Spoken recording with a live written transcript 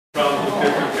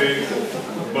things,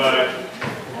 but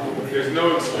there's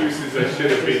no excuses. I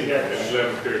should have been here at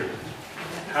 11:30.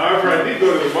 However, I did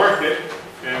go to the market,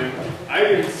 and I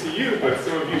didn't see you, but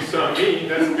some of you saw me.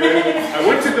 That's good. I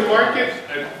went to the market,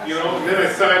 and then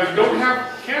I saw I don't have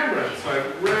camera, so I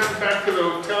ran back to the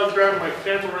hotel, grabbed my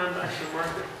camera, ran back to the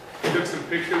market, took some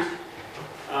pictures.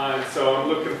 And so I'm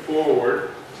looking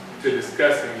forward to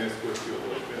discussing this with you a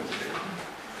little bit.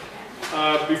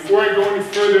 Before I go any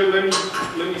further,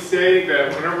 let me say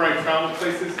that whenever I travel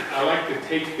places, I like to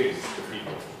take things to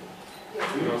people.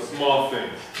 Small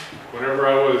things. Whenever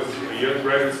I was a young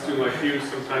graduate student like you,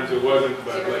 sometimes it wasn't,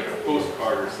 but like a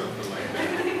postcard or something like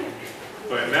that.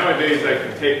 But nowadays I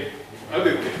can take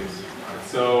other things.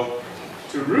 So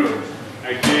to Ruth,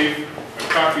 I gave a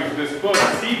copy of this book,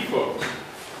 Seed Folks.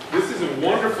 This is a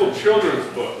wonderful children's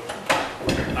book.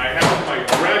 I have my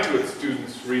graduate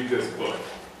students read this book.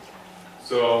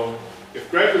 So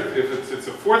if it's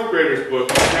a fourth grader's book,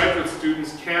 graduate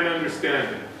students can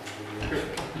understand it.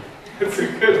 It's a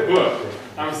good book.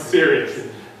 I'm serious.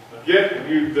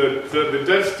 The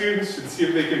Dutch students should see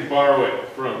if they can borrow it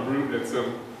from Ruth at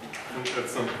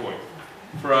some point.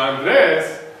 For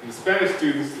Andres and the Spanish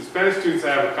students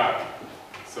have a copy.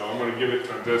 So I'm going to give it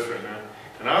to Andres right now.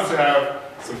 And I also have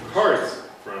some cards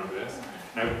for Andres.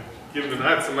 I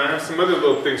have some other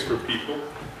little things for people.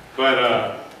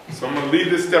 But so I'm going to leave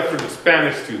this stuff for the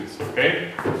Spanish students,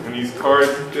 okay? And these cards,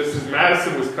 this is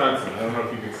Madison, Wisconsin. I don't know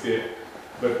if you can see it.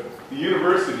 But the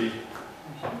university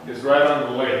is right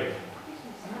on the lake.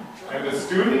 And the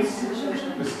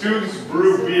students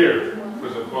brew beer for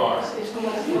the bar. And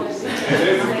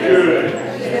it's good.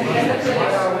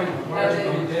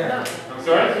 I'm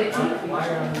sorry?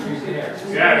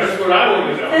 Yeah, that's what I want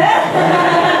to know.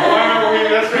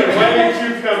 That's right. Why didn't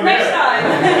you come next time?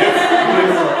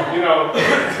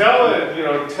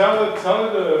 Tell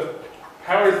the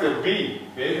powers that be.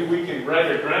 Maybe we can write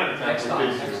a grant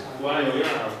application.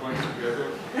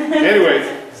 Anyways,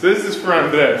 so this is for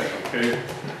Andres, okay?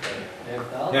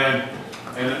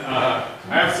 And I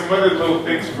have some other little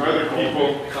things for other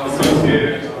people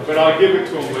associated, but I'll give it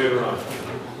to them later on.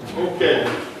 Okay.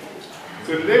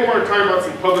 So today we're talking about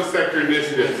some public sector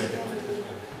initiatives.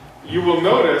 You will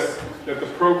notice that the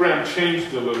program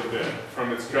changed a little bit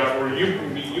from its draft, or you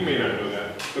may not know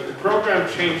that, but the program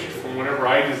changed from whenever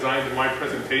I designed my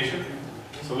presentation.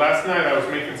 So last night I was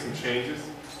making some changes,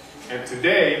 and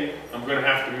today I'm going to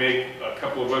have to make a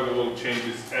couple of other little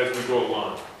changes as we go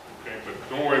along. Okay, but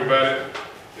don't worry about it.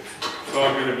 It's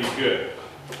all going to be good.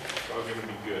 It's all going to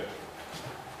be good.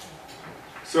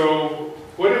 So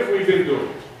what have we been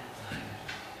doing?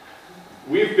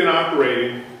 We've been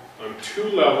operating on two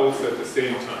levels at the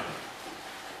same time.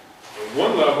 On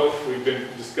one level, we've been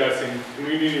discussing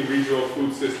community and regional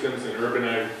food systems and urban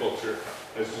agriculture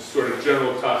as just sort of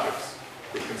general topics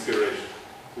for consideration.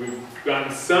 We've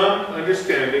gotten some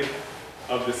understanding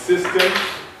of the system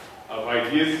of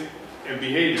ideas and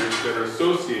behaviors that are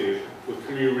associated with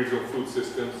community regional food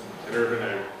systems and urban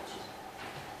agriculture.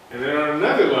 And then on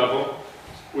another level,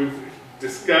 we've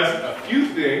discussed a few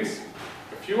things,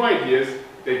 a few ideas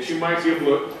that you might be able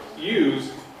to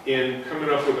use in coming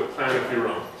up with a plan of your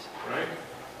own, right?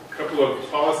 A couple of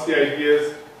policy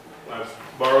ideas. I've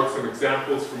borrowed some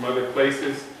examples from other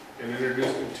places and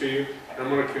introduced them to you. And I'm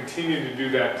going to continue to do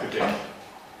that today.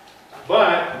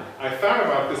 But I thought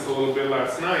about this a little bit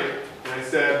last night, and I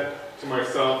said to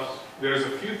myself, there's a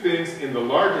few things in the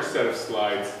larger set of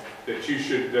slides that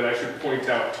I should point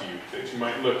out to you, that you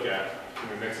might look at in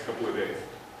the next couple of days.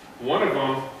 One of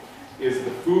them is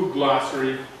the Food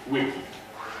Glossary Wiki.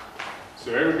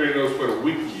 So everybody knows what a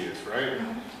wiki is, right?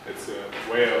 It's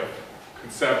a way of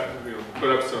put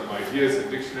up some ideas in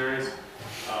dictionaries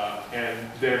and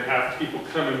then have people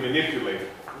come and manipulate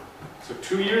it. So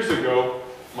 2 years ago,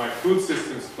 my food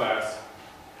systems class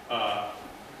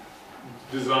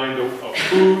designed a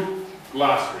food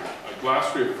glossary, a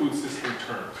glossary of food system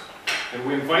terms. And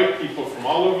we invite people from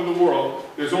all over the world.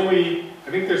 I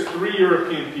think there's 3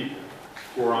 European people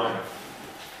who are on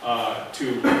it,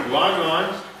 to log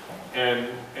on and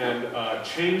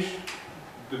change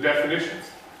the definitions.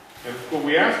 And what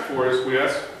we ask for is, we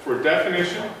ask for a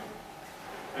definition,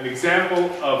 an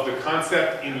example of the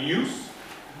concept in use.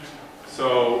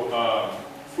 So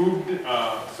food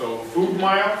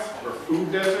miles or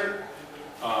food desert.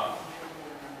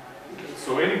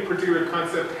 So any particular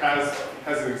concept has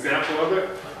an example of it.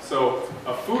 So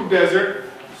a food desert,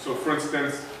 so for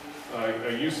instance,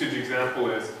 a usage example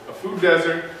is, a food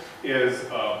desert is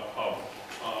a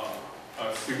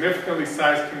significantly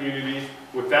sized community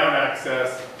without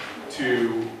access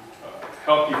to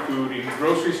healthy food in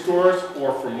grocery stores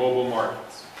or for mobile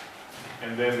markets.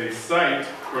 and then they cite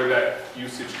where that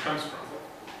usage comes from.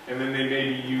 And then they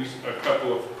maybe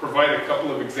provide a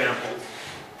couple of examples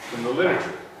from the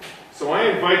literature. So I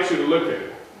invite you to look at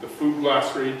it, the food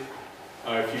glossary.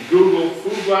 If you Google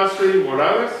food glossary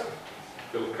Morales,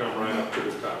 it'll come right up to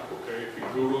the top, okay? If you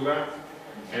Google that,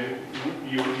 and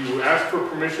you ask for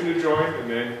permission to join, and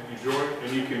then you join,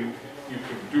 and you can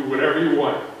do whatever you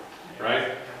want,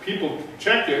 right? People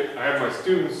check it. I have my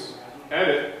students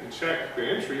edit and check the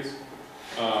entries,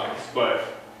 but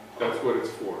that's what it's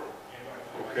for.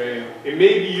 Okay, it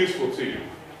may be useful to you.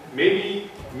 Maybe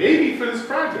for this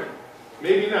project,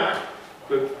 maybe not.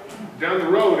 But down the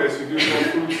road, as you do more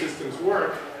food systems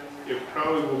work, it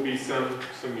probably will be some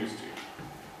use to you.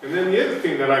 And then the other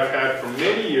thing that I've had for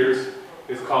many years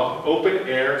is called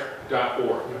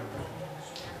openair.org.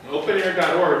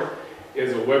 Openair.org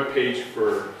is a web page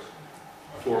for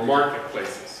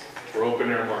marketplaces, for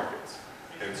open-air markets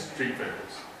and street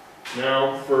vendors.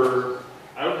 Now,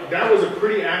 that was a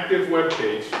pretty active web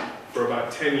page for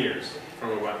about 10 years,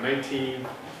 from about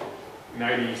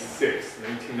 1996,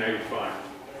 1995.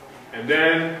 And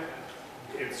then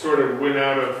it sort of went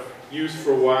out of use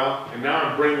for a while, and now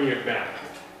I'm bringing it back.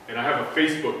 And I have a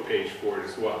Facebook page for it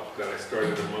as well, that I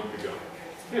started a month ago.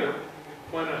 You know,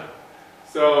 why not?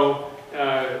 So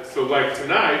like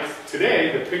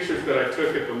today, the pictures that I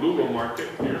took at the Lugo market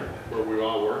here, where we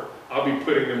all were, I'll be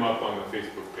putting them up on the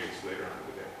Facebook page later on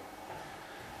today.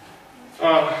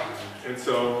 And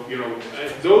so, you know,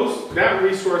 that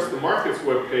resource, the markets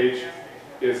webpage,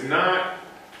 is not,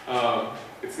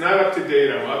 it's not up to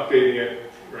date. I'm updating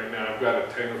it right now. I've got a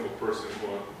technical person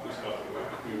who's helping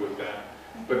me with that.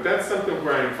 But that's something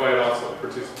where I invite also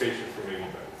participation from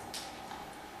anybody.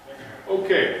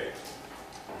 Okay,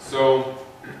 so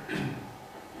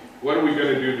what are we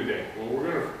going to do today? Well,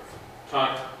 we're going to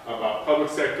talk about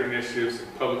public sector initiatives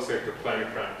and public sector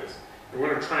planning practice. And we're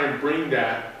going to try and bring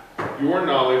your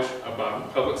knowledge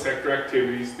about public sector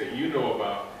activities that you know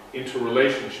about into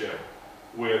relationship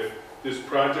with this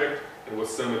project and with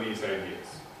some of these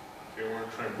ideas. Okay, we're going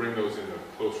to try and bring those into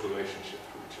close relationship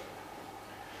to each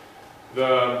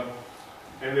other.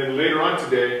 And then later on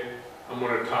today, I'm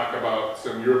going to talk about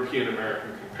some European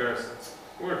American comparisons.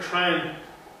 We're going to try and,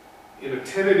 in a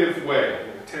tentative way,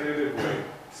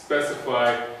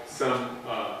 specify some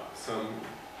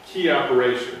key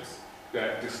operations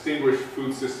that distinguish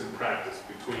food system practice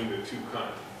between the two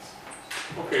continents.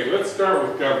 Okay, let's start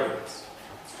with governance.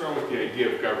 Let's start with the idea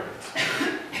of governance.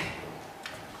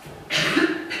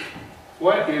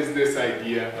 What is this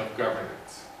idea of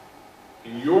governance?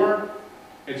 In your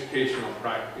educational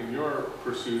practice, in your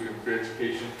pursuit of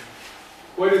education,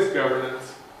 what is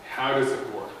governance? How does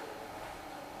it work?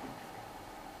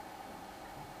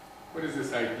 What is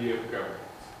this idea of governance?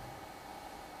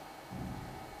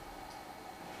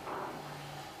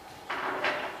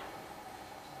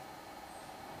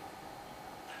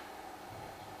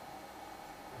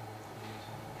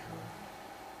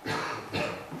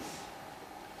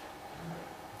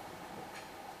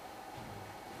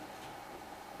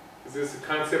 Is this a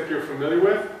concept you're familiar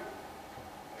with?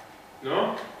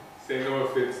 No? Say no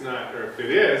if it's not, or if it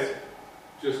is,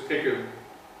 just take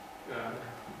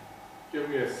give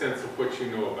me a sense of what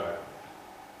you know about it.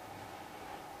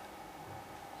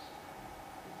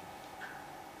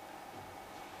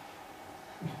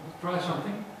 Try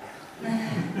something.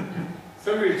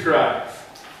 Somebody try.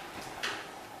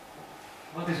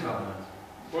 What is government?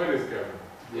 What is government?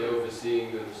 The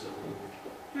overseeing of something.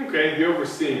 Okay, the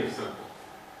overseeing of something.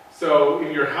 So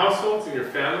in your households, in your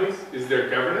families, is there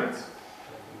governance? I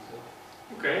think so.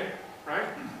 Okay, right?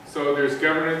 So there's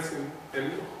governance,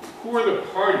 and who are the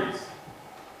parties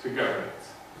to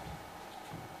governance?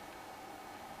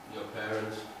 Your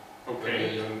parents, when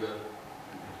Okay. you're younger,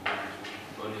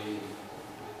 money.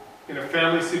 In a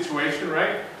family situation,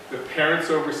 right? The parents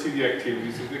oversee the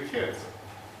activities of the kids.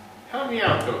 Help me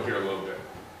out though here a little bit.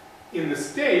 In the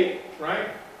state, right?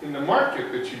 In the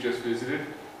market that you just visited,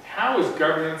 how is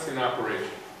governance in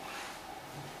operation?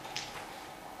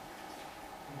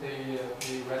 They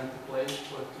rent the place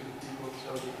to the people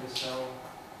so they can sell.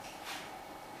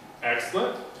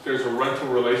 Excellent. There's a rental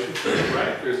relationship,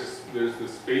 right? There's the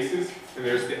spaces, and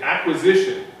there's the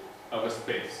acquisition of a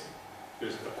space.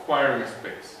 There's acquiring a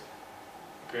space.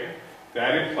 Okay?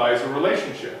 That implies a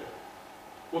relationship.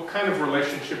 What kind of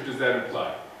relationship does that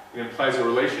imply? It implies a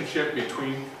relationship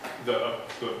between the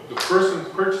person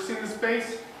purchasing the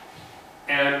space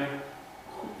and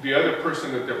the other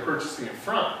person that they're purchasing it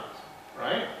from,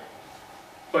 right?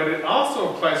 But it also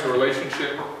implies a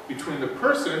relationship between the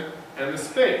person and the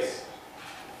space.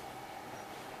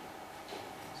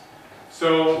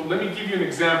 So let me give you an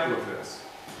example of this.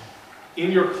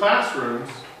 in your classrooms,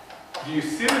 do you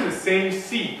sit in the same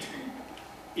seat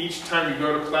each time you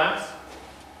go to class?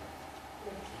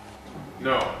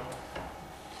 No.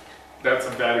 That's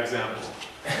a bad example.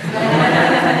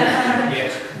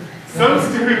 Yes. Some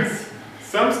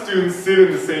students sit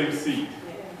in the same seat.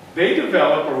 They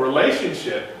develop a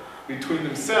relationship between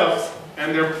themselves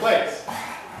and their place.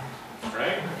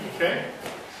 Right? Okay?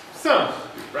 Some,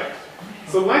 right?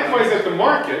 So likewise at the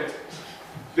market,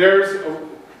 there's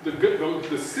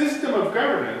the system of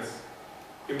governance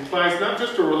implies not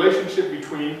just a relationship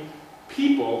between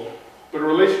people, but a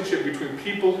relationship between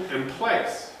people and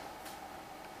place.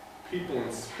 People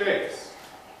and space.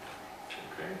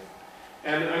 Okay?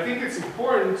 And I think it's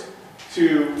important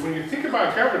to, when you think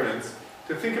about governance,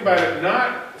 to think about it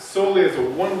not solely as a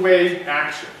one-way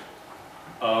action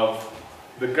of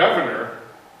the governor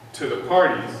to the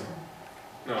parties.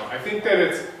 No, I think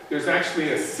that there's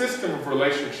actually a system of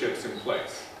relationships in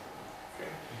place. Okay?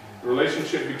 The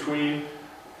relationship between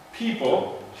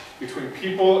people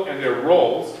and their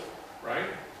roles, right?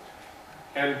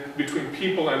 And between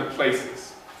people and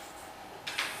places.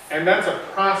 And that's a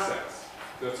process.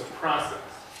 That's a process.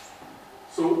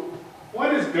 So,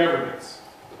 what is governance?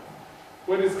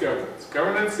 What is governance?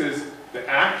 Governance is the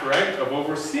act, right, of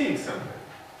overseeing something,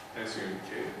 as you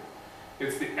indicated.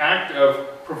 It's the act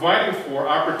of providing for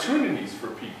opportunities for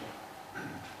people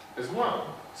as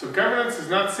well. So governance is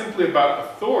not simply about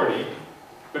authority,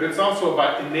 but it's also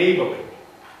about enabling.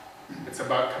 It's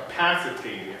about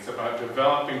capacitating. It's about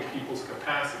developing people's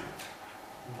capacity.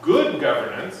 Good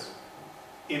governance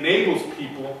enables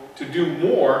people to do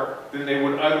more than they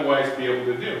would otherwise be able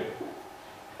to do.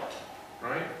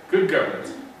 Right? Good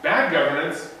governance. Bad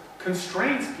governance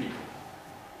constrains people.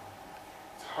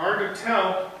 It's hard to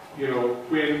tell, you know,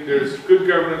 when there's good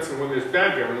governance and when there's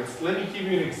bad governance. Let me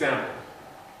give you an example.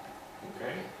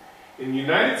 Okay? In the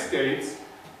United States,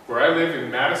 where I live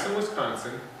in Madison,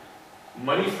 Wisconsin,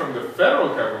 money from the federal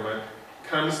government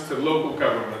comes to local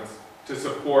governments to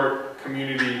support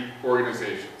community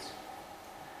organizations.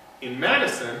 In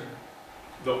Madison,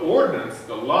 the ordinance,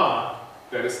 the law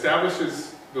that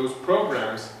establishes those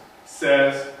programs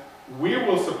says we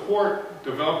will support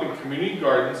developing community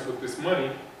gardens with this money,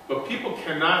 but people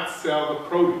cannot sell the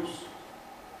produce.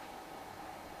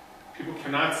 People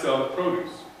cannot sell the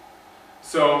produce.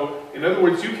 So, in other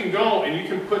words, you can go and you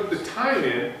can put the time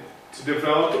in to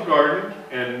develop a garden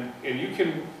and you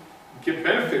can get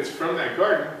benefits from that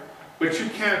garden, but you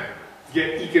can't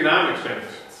get economic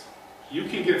benefits. You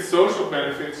can get social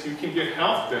benefits, you can get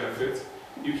health benefits,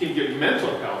 you can get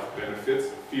mental health benefits,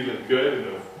 feeling good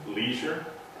and of leisure,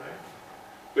 right?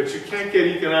 But you can't get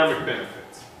economic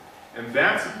benefits. And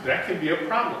that can be a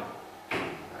problem. Right?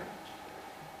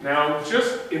 Now,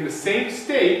 just in the same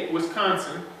state,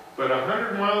 Wisconsin, but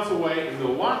 100 miles away in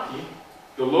Milwaukee,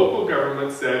 the local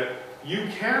government said, you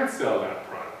can sell that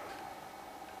product.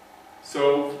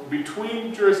 So,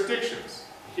 between jurisdictions,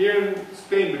 here in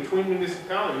Spain, between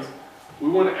municipalities, we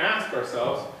want to ask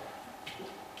ourselves,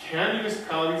 can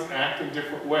municipalities act in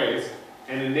different ways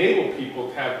and enable people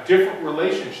to have different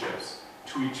relationships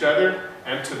to each other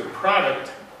and to the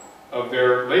product of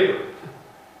their labor,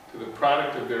 to the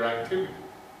product of their activity?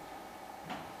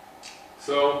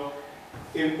 So,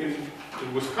 in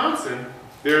Wisconsin,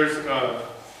 there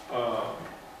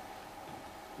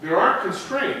are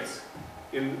constraints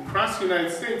across the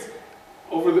United States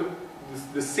over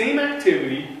the same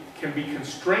activity can be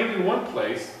constrained in one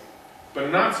place, but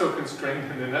not so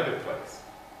constrained in another place.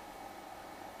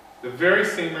 The very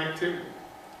same activity.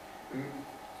 And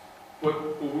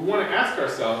what we want to ask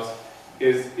ourselves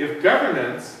is, if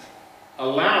governance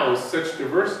allows such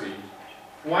diversity,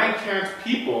 why can't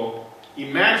people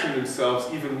imagine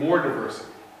themselves even more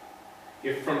diversity?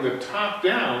 If from the top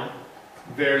down,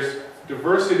 there's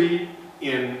diversity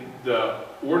in the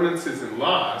ordinances and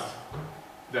laws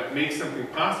that make something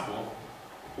possible,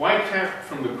 why can't,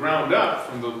 from the ground up,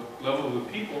 from the level of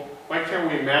the people, why can't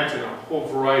we imagine a whole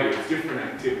variety of different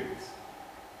activities?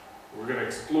 We're going to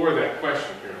explore that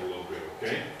question here in a little bit,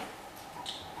 okay?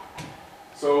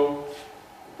 So,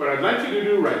 what I'd like you to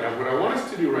do right now, what I want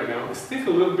us to do right now, is think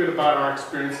a little bit about our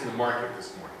experience in the market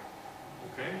this morning,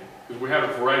 okay? Because we had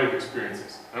a variety of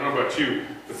experiences. I don't know about you,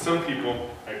 but some people,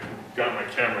 I got my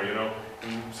camera, you know,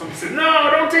 and somebody said, no,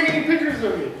 don't take any pictures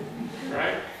of me,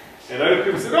 right? And other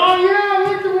people said, oh yeah,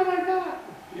 look at what I got,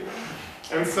 you know?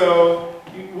 And so,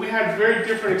 we had very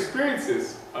different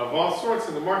experiences of all sorts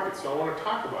in the market, so I want to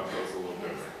talk about those a little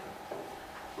bit.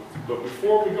 But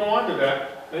before we go on to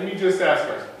that, let me just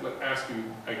ask you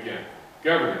again.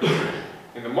 Governance.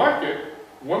 In the market,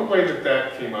 one way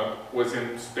that came up was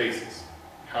in spaces,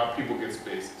 how people get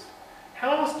spaces.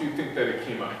 How else do you think that it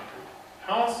came up?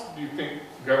 How else do you think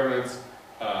governance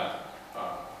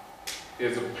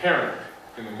is apparent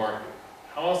in the market?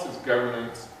 How else is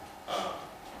governance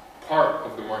part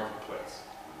of the marketplace?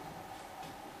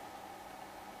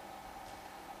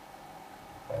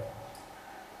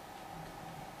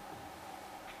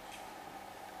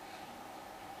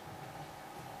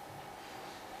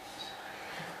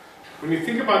 When you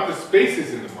think about the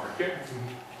spaces in the market,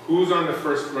 who's on the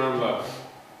first ground level?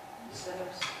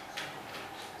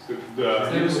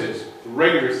 The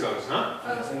regular sellers, huh?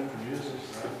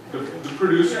 The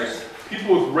producers,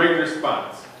 people with regular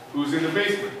spots. Who's in the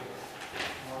basement?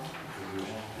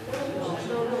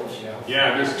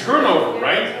 Yeah, there's turnover,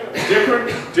 right?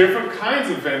 Different kinds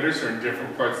of vendors are in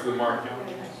different parts of the market.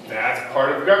 That's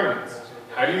part of governance.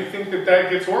 How do you think that that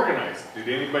gets organized? Did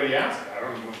anybody ask? I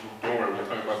don't know. Don't worry, we'll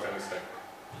talk about that in a second.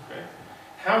 Okay?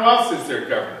 How else is there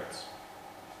governance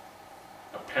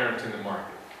apparent in the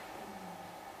market?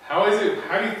 How is it?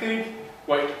 How do you think?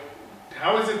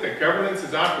 How is it that governance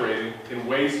is operating in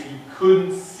ways you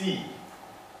couldn't see?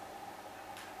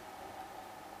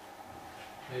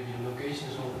 Maybe the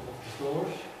locations of the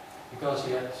stores, because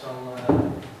you had some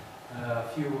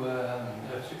few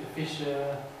fish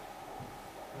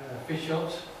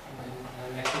shops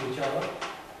next to each other,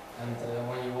 and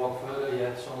when you walk further, you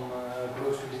had some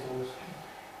grocery stores.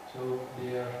 So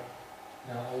they are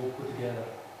all put together,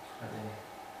 I think.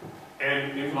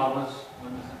 And in Flowers,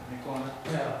 one in the corner.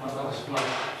 Yeah, that was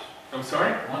flowers. I'm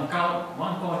sorry? One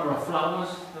corner of flowers.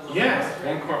 Yes,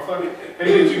 one car flood. And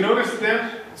did you notice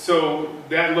then? So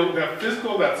that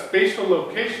physical, that spatial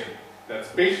location, that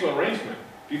spatial arrangement,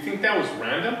 do you think that was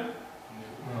random?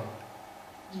 No.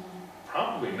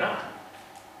 Probably not.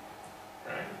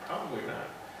 Right? Probably not.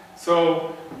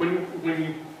 So when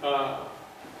you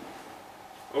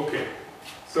okay,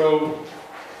 so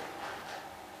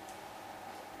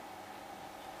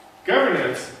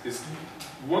governance is,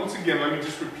 once again, let me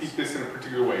just repeat this in a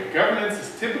particular way. Governance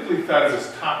is typically thought of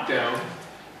as top-down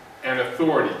and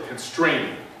authority,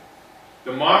 constraining.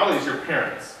 The model is your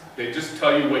parents. They just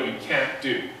tell you what you can't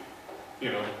do.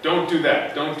 You know, don't do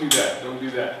that, don't do that, don't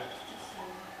do that.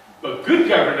 But good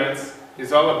governance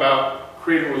is all about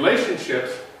creating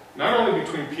relationships, not only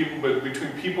between people, but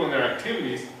between people and their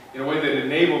activities in a way that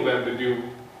enable them to do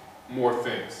more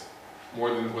things,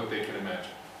 more than what they can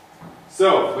imagine.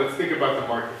 So, let's think about the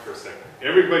market for a second.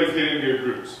 Everybody get into your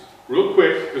groups. Real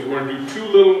quick, because we're going to do 2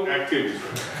 little activities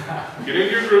right now. Get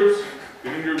into your groups.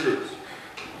 Get into your groups.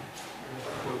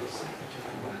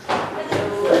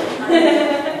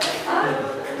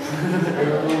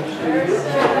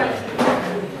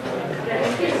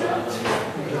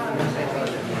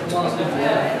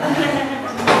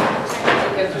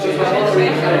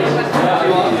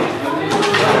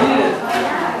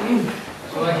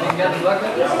 So I can get the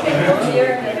bucket?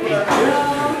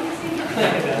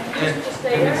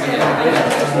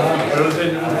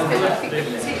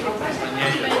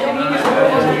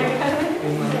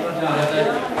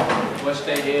 We'll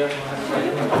stay here.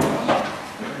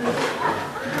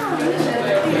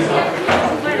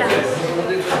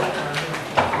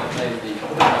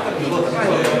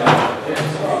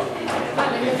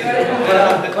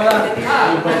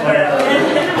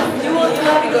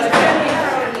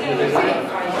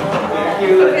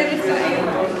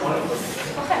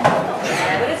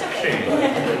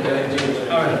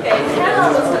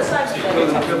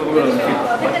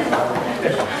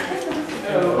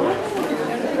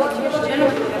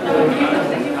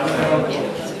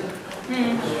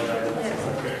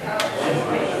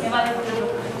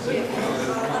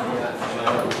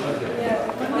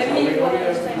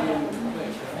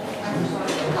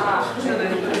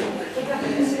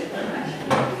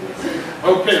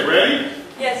 Okay, ready?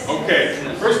 Yes. Okay,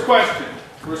 first question.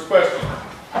 First question.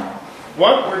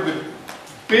 What were the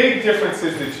big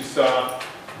differences that you saw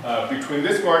between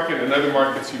this market and other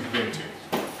markets you've been to?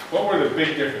 What were the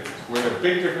big differences? Were there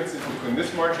big differences between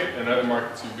this market and other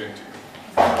markets you've been to?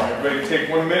 Everybody take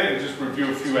 1 minute and just review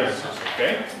a few answers,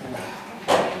 okay?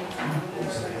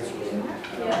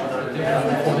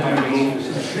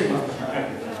 Yeah.